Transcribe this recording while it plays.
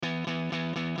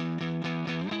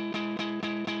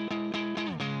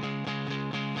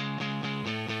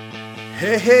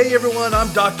Hey everyone,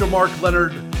 I'm Dr. Mark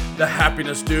Leonard, the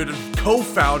Happiness Dude and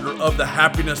co-founder of The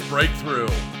Happiness Breakthrough.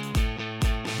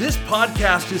 This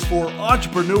podcast is for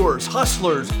entrepreneurs,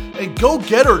 hustlers, and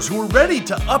go-getters who are ready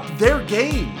to up their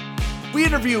game. We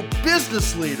interview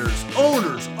business leaders,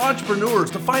 owners,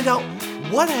 entrepreneurs to find out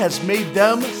what has made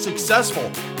them successful.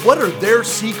 What are their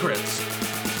secrets?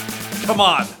 Come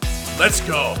on, let's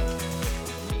go.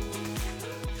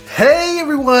 Hey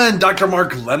everyone, Dr.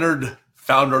 Mark Leonard,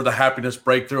 founder of The Happiness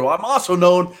Breakthrough. I'm also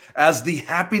known as the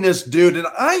Happiness Dude, and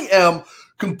I am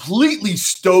completely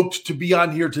stoked to be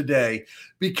on here today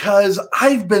because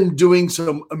I've been doing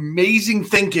some amazing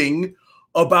thinking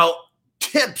about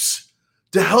tips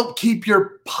to help keep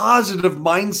your positive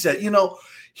mindset. You know,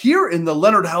 here in the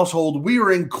Leonard household, we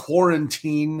are in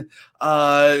quarantine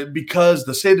because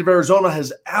the state of Arizona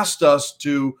has asked us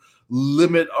to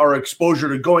limit our exposure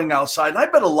to going outside. And I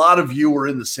bet a lot of you are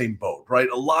in the same boat, right?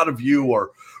 A lot of you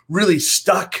are really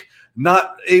stuck,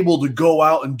 not able to go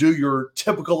out and do your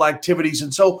typical activities.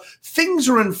 And so things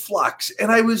are in flux.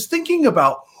 And I was thinking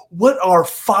about what are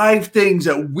 5 things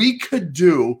that we could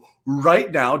do right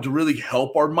now to really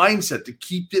help our mindset, to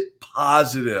keep it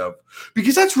positive,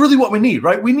 because that's really what we need,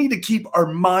 right? We need to keep our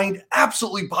mind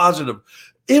absolutely positive.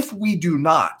 If we do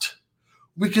not,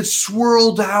 we could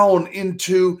swirl down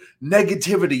into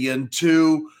negativity,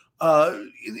 into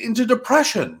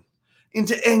depression,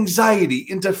 into anxiety,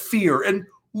 into fear. And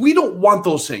we don't want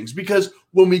those things, because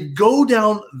when we go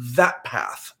down that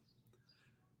path,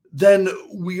 then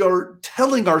we are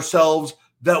telling ourselves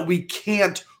that we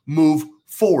can't move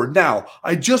forward. Now,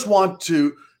 I just want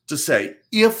to say,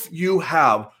 if you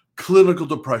have clinical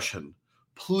depression,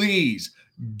 please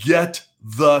get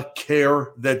the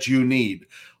care that you need.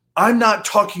 I'm not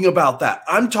talking about that.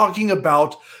 I'm talking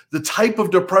about the type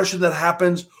of depression that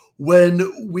happens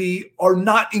when we are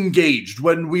not engaged,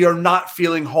 when we are not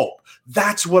feeling hope.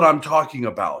 That's what I'm talking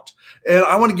about. And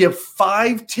I want to give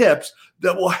 5 tips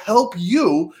that will help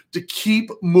you to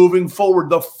keep moving forward.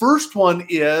 The first one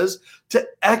is to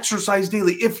exercise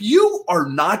daily. If you are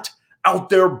not out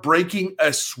there breaking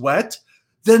a sweat,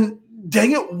 then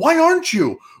dang it, why aren't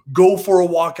you? Go for a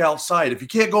walk outside. If you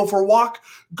can't go for a walk,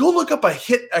 go look up a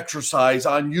HIIT exercise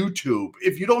on YouTube.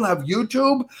 If you don't have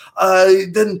YouTube,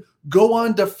 then go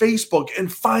on to Facebook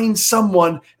and find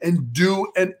someone and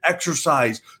do an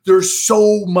exercise. There's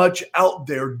so much out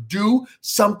there. Do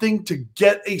something to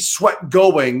get a sweat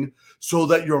going so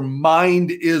that your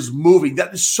mind is moving.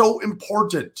 That is so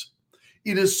important.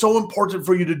 It is so important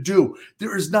for you to do.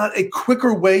 There is not a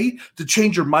quicker way to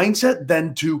change your mindset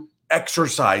than to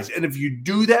exercise. And if you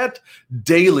do that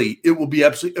daily, it will be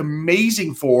absolutely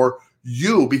amazing for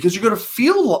you, because you're going to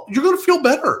feel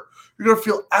better. You're going to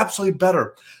feel absolutely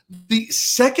better. The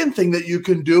second thing that you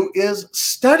can do is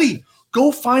study.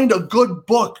 Go find a good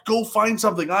book. Go find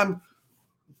something. I'm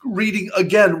reading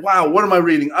again. Wow, what am I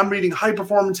reading? I'm reading High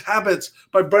Performance Habits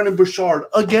by Brendon Burchard.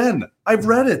 Again, I've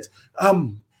read it.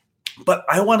 But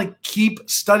I want to keep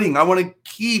studying. I want to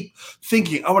keep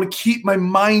thinking. I want to keep my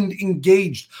mind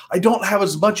engaged. I don't have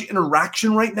as much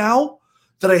interaction right now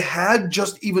that I had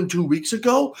just even 2 weeks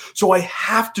ago. So I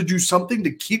have to do something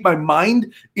to keep my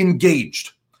mind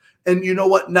engaged. And you know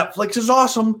what? Netflix is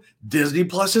awesome. Disney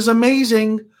Plus is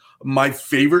amazing. My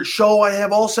favorite show, I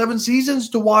have all 7 seasons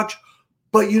to watch.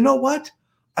 But you know what?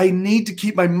 I need to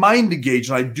keep my mind engaged.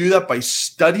 And I do that by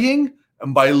studying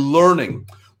and by learning.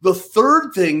 The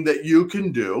third thing that you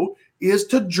can do is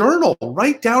to journal.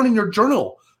 Write down in your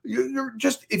journal. You're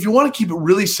just, if you want to keep it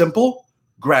really simple,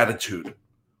 gratitude.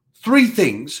 3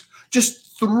 things,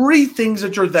 just 3 things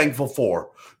that you're thankful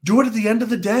for. Do it at the end of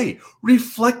the day.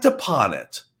 Reflect upon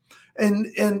it.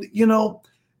 And you know,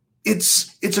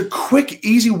 it's a quick,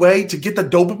 easy way to get the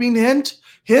dopamine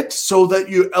hit so that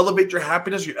you elevate your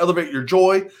happiness, you elevate your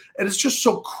joy, and it's just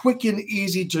so quick and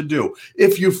easy to do.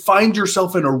 If you find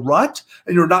yourself in a rut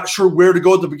and you're not sure where to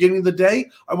go at the beginning of the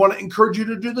day, I want to encourage you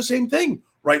to do the same thing.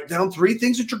 Write down 3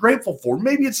 things that you're grateful for.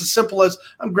 Maybe it's as simple as,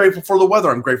 I'm grateful for the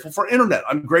weather, I'm grateful for internet,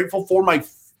 I'm grateful for my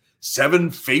 7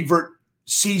 favorite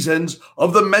seasons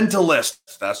of The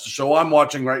Mentalist. That's the show I'm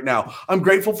watching right now. I'm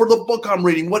grateful for the book I'm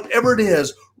reading. Whatever it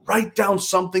is, write down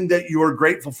something that you are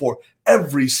grateful for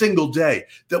every single day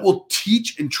that will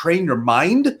teach and train your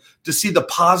mind to see the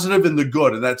positive and the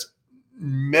good. And that's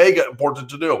mega important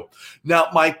to do. Now,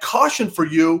 my caution for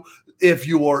you, if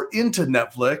you are into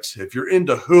Netflix, if you're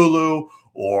into Hulu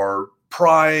or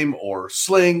Prime or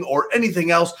Sling or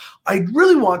anything else, I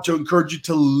really want to encourage you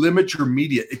to limit your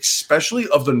media, especially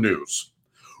of the news.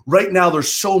 Right now,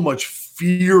 there's so much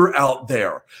fear out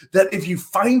there that if you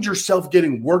find yourself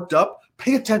getting worked up,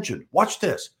 pay attention. Watch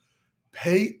this.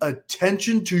 Pay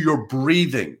attention to your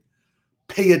breathing.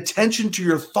 Pay attention to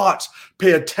your thoughts.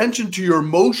 Pay attention to your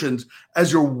emotions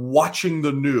as you're watching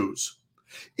the news.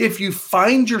 If you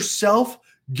find yourself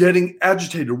getting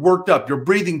agitated, worked up, your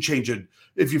breathing changing,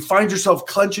 if you find yourself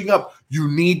clenching up, you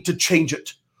need to change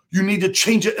it. You need to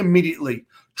change it immediately.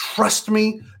 Trust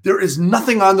me, there is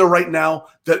nothing on there right now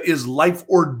that is life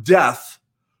or death,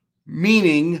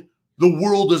 meaning the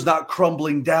world is not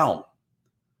crumbling down.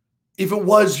 If it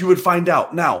was, you would find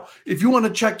out. Now, if you want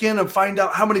to check in and find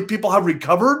out how many people have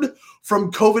recovered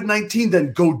from COVID-19,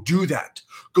 then go do that.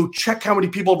 Go check how many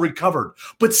people have recovered.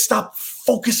 But stop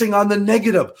focusing on the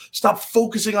negative. Stop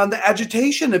focusing on the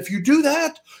agitation. If you do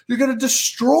that, you're going to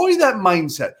destroy that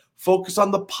mindset. Focus on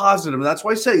the positive. And that's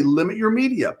why I say limit your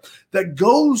media. That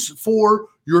goes for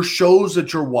your shows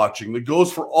that you're watching. That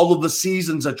goes for all of the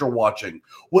seasons that you're watching.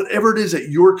 Whatever it is that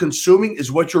you're consuming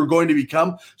is what you're going to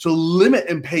become. So limit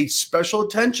and pay special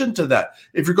attention to that.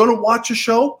 If you're going to watch a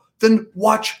show, then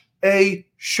watch a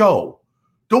show.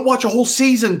 Don't watch a whole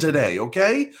season today,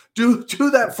 okay? Do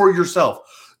that for yourself.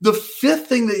 The fifth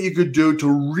thing that you could do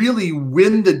to really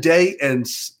win the day and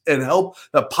help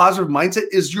that positive mindset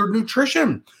is your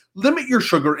nutrition. Limit your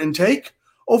sugar intake.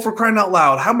 Oh, for crying out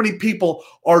loud, how many people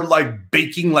are like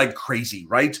baking like crazy,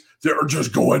 right? They're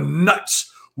just going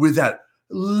nuts with that.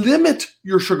 Limit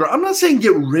your sugar. I'm not saying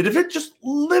get rid of it, just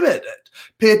limit it.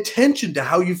 Pay attention to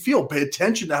how you feel. Pay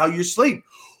attention to how you sleep.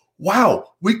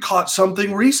 Wow, we caught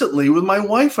something recently with my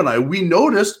wife and I. We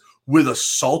noticed with a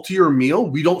saltier meal,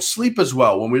 we don't sleep as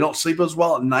well. When we don't sleep as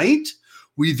well at night,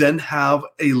 we then have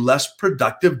a less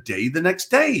productive day the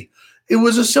next day. It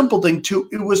was a simple thing too.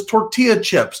 It was tortilla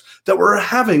chips that we're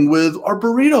having with our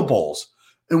burrito bowls.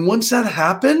 And once that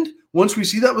happened, once we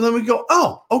see that, then we go,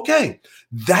 oh, okay.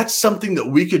 That's something that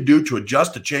we could do to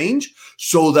adjust, to change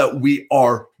so that we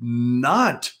are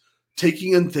not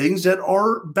taking in things that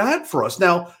are bad for us.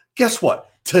 Now, guess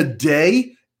what?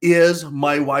 Today is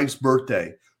my wife's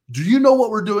birthday. Do you know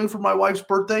what we're doing for my wife's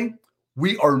birthday?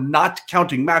 We are not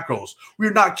counting macros.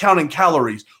 We're not counting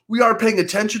calories. We are paying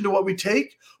attention to what we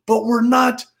take, but we're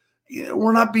not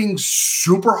being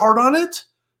super hard on it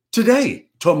today.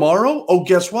 Tomorrow, oh,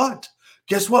 guess what?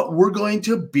 Guess what? We're going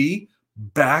to be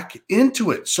back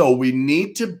into it. So we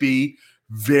need to be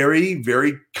very,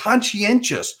 very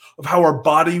conscientious of how our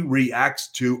body reacts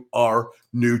to our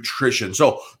nutrition.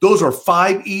 So those are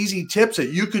 5 easy tips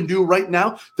that you can do right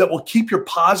now that will keep your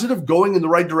positive going in the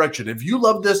right direction. If you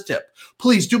love this tip,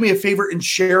 please do me a favor and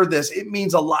share this. It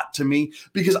means a lot to me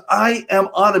because I am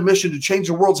on a mission to change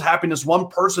the world's happiness one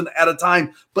person at a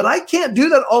time, but I can't do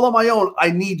that all on my own.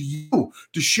 I need you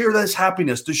to share this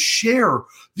happiness, to share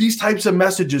these types of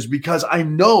messages, because I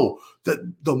know that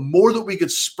the more that we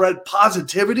could spread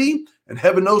positivity, and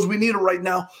heaven knows we need it right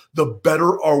now, the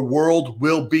better our world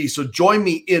will be. So join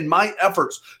me in my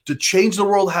efforts to change the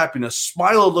world happiness,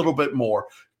 smile a little bit more,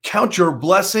 count your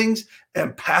blessings,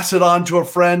 and pass it on to a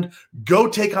friend. Go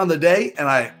take on the day, and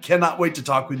I cannot wait to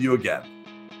talk with you again.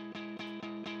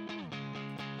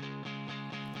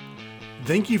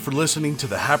 Thank you for listening to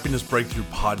the Happiness Breakthrough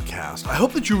Podcast. I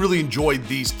hope that you really enjoyed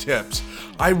these tips.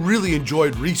 I really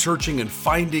enjoyed researching and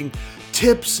finding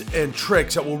tips and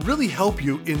tricks that will really help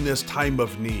you in this time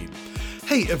of need.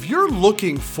 Hey, if you're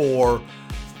looking for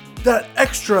that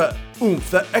extra oomph,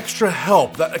 that extra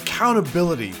help, that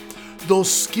accountability,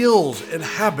 those skills and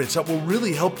habits that will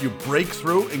really help you break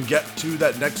through and get to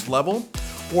that next level,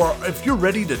 or if you're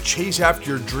ready to chase after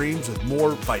your dreams with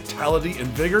more vitality and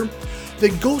vigor,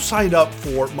 then go sign up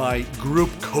for my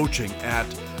group coaching at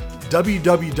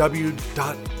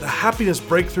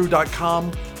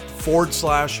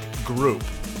www.thehappinessbreakthrough.com/group.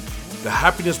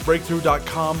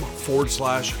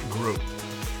 Thehappinessbreakthrough.com/group.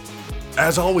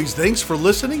 As always, thanks for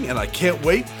listening, and I can't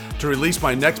wait to release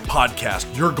my next podcast.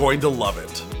 You're going to love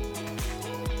it.